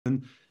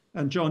And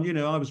John,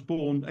 I was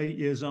born 8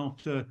 years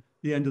after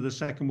the end of the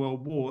Second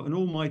World War, and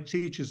all my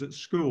teachers at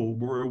school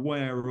were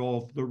aware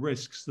of the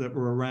risks that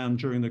were around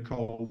during the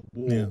Cold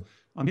Yeah. War.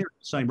 I'm hearing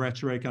the same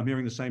rhetoric. I'm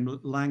hearing the same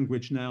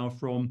language now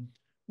from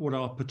what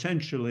are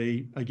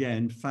potentially,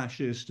 again,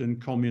 fascist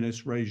and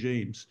communist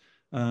regimes.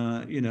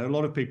 A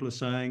lot of people are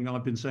saying,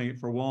 I've been saying it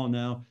for a while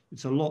now,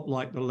 it's a lot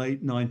like the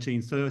late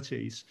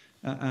 1930s,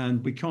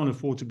 and we can't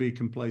afford to be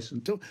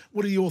complacent. So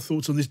what are your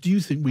thoughts on this? Do you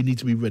think we need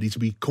to be ready to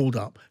be called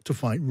up to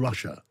fight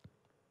Russia?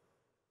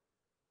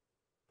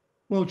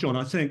 Well, John,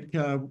 I think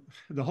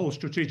the whole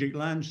strategic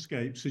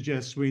landscape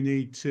suggests we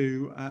need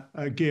to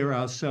gear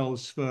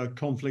ourselves for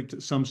conflict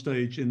at some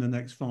stage in the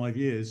next 5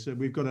 years.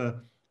 We've got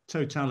a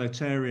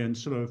totalitarian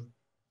sort of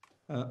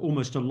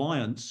almost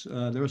alliance.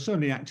 They're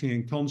certainly acting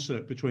in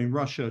concert between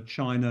Russia,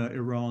 China,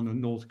 Iran,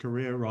 and North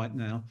Korea right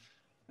now.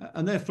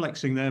 And they're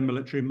flexing their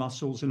military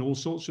muscles in all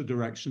sorts of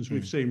directions.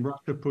 We've seen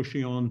Russia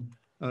pushing on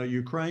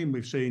Ukraine.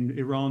 We've seen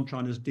Iran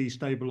trying to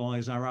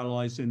destabilize our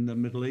allies in the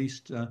Middle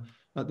East.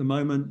 At the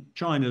moment,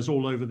 China's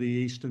all over the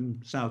East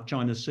and South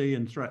China Sea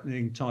and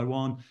threatening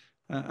Taiwan.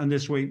 And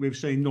this week, we've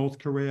seen North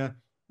Korea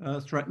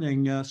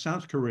threatening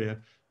South Korea.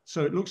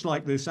 So it looks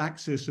like this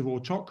axis of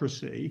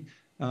autocracy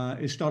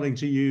is starting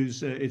to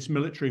use its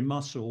military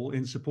muscle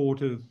in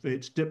support of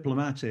its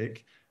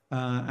diplomatic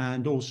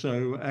and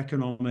also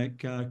economic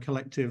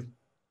collective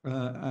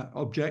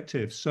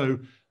objectives. So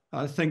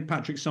I think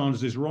Patrick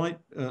Sanders is right.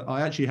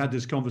 I actually had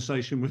this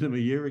conversation with him a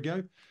year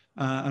ago,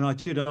 and I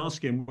did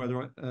ask him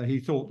whether he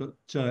thought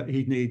that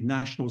he'd need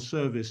national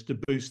service to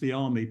boost the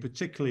army,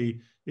 particularly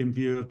in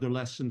view of the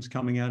lessons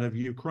coming out of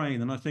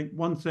Ukraine. And I think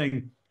one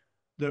thing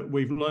that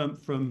we've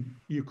learned from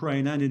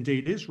Ukraine and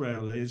indeed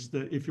Israel is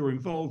that if you're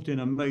involved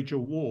in a major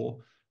war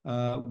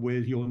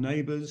with your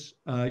neighbors,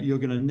 you're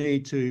going to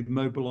need to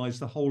mobilize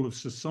the whole of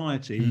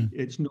society.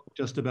 It's not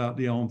just about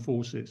the armed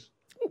forces.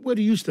 Where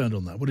do you stand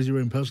on that? What is your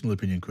own personal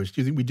opinion, Chris?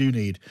 Do you think we do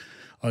need,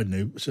 I don't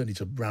know, certainly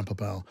to ramp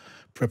up our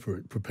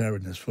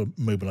preparedness for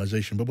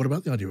mobilisation, but what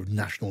about the idea of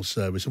national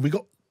service? Have we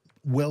got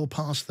well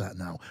past that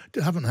now?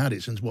 Haven't had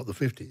it since, what, the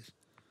 50s?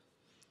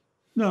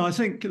 No, I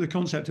think the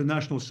concept of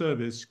national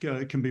service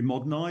can be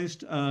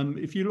modernised.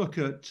 If you look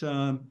at,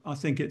 I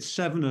think it's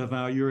 7 of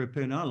our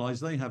European allies,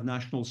 they have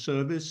national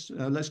service.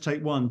 Let's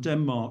take one,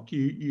 Denmark.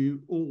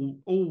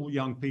 All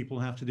young people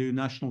have to do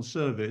national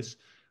service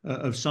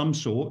of some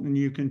sort, and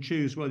you can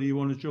choose whether you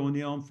want to join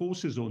the armed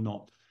forces or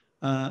not.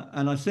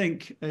 And I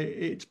think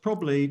it's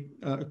probably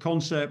a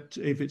concept,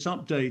 if it's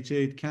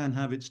updated, can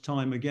have its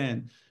time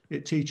again.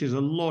 It teaches a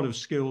lot of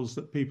skills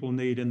that people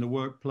need in the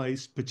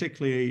workplace,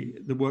 particularly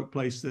the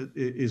workplace that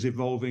is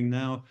evolving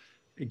now.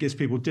 It gives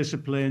people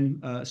discipline,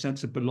 a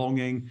sense of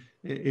belonging.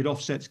 It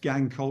offsets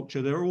gang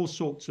culture. There are all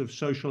sorts of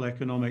social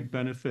economic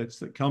benefits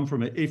that come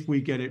from it if we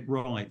get it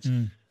right.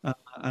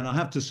 And I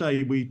have to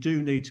say, we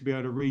do need to be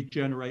able to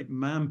regenerate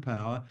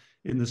manpower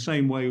in the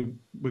same way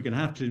we're going to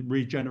have to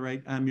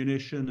regenerate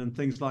ammunition and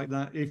things like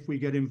that if we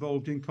get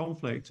involved in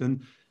conflict.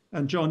 And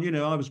John,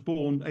 I was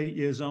born 8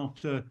 years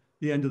after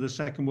the end of the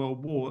Second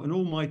World War, and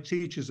all my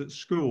teachers at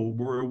school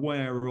were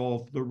aware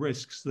of the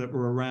risks that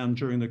were around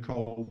during the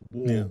Cold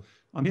War. Yeah.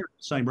 I'm hearing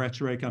the same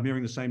rhetoric. I'm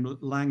hearing the same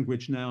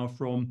language now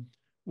from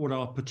what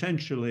are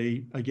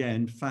potentially,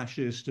 again,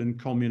 fascist and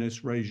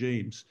communist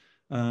regimes.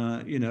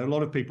 A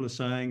lot of people are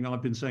saying,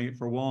 I've been saying it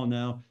for a while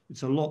now,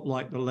 it's a lot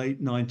like the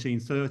late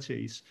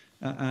 1930s,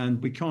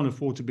 and we can't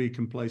afford to be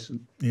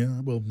complacent.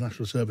 Yeah, well,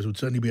 national service would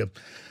certainly be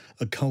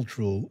a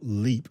cultural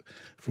leap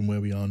from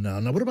where we are now.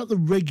 Now, what about the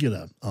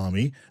regular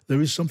army? There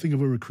is something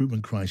of a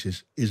recruitment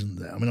crisis, isn't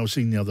there? I mean, I was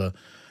seeing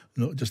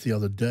just the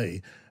other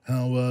day,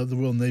 how the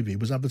Royal Navy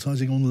was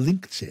advertising on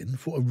LinkedIn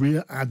for a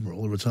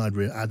retired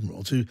rear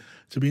admiral, to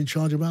be in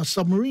charge of our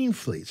submarine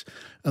fleet.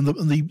 And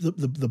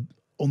the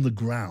on the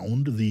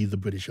ground, the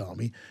British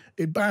Army,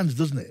 it bans,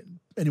 doesn't it,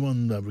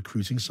 anyone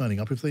recruiting, signing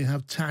up if they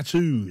have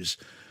tattoos.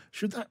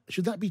 Should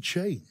that be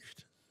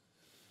changed?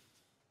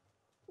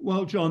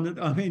 Well, John,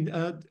 I mean,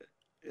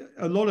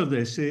 a lot of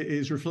this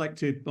is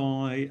reflected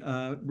by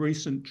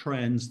recent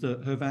trends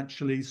that have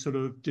actually sort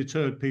of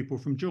deterred people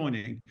from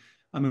joining.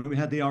 I mean, we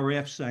had the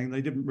RAF saying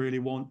they didn't really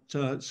want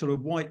sort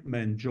of white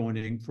men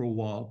joining for a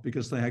while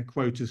because they had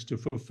quotas to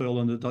fulfill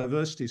on the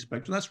diversity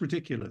spectrum. That's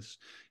ridiculous.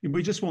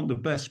 We just want the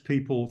best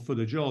people for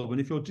the job. And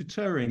if you're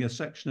deterring a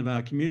section of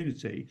our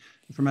community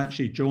from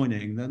actually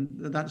joining, then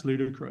that's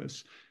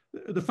ludicrous.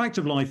 The fact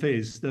of life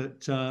is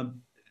that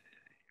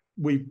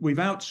we've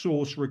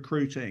outsourced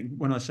recruiting.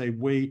 When I say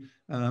we,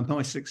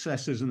 my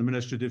successors in the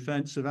Ministry of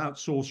Defence have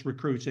outsourced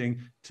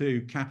recruiting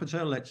to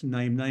Capita. Let's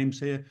name names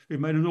here. We've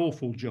made an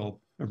awful job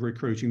of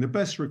recruiting. The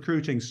best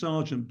recruiting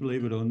sergeant,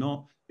 believe it or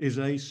not, is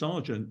a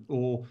sergeant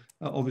or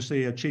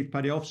obviously a chief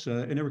petty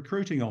officer in a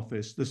recruiting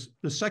office.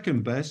 The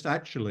second best,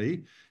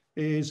 actually,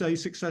 is a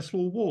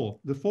successful war.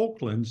 The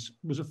Falklands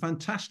was a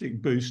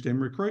fantastic boost in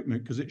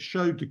recruitment because it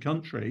showed the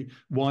country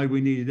why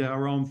we needed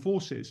our armed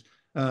forces.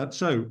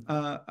 So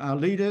our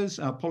leaders,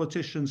 our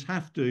politicians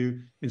have to,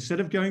 instead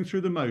of going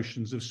through the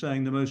motions of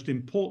saying the most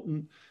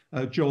important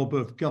job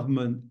of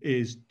government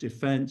is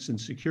defence and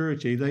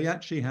security, they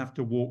actually have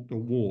to walk the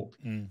walk.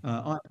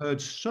 I've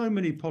heard so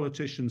many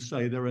politicians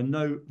say there are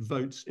no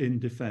votes in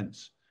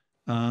defence.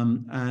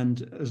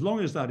 And as long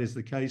as that is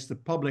the case, the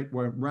public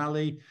won't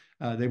rally.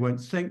 They won't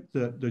think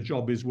that the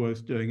job is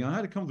worth doing. I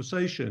had a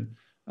conversation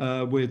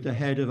with the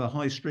head of a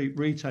high street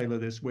retailer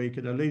this week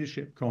at a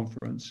leadership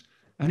conference.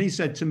 And he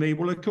said to me,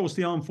 well, of course,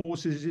 the armed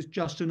forces is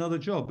just another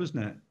job,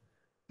 isn't it?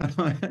 And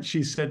I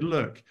actually said,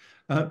 look,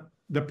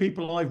 the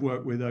people I've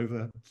worked with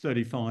over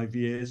 35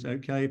 years,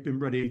 okay, have been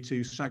ready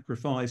to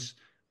sacrifice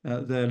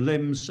their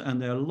limbs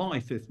and their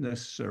life if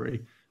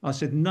necessary. I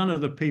said, none of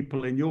the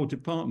people in your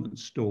department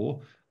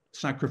store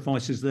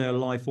sacrifices their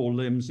life or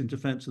limbs in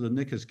defence of the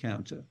knickers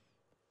counter.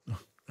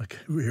 Okay,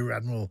 Rear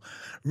Admiral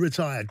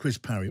retired Chris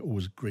Parry.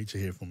 Always great to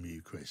hear from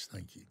you, Chris.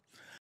 Thank you.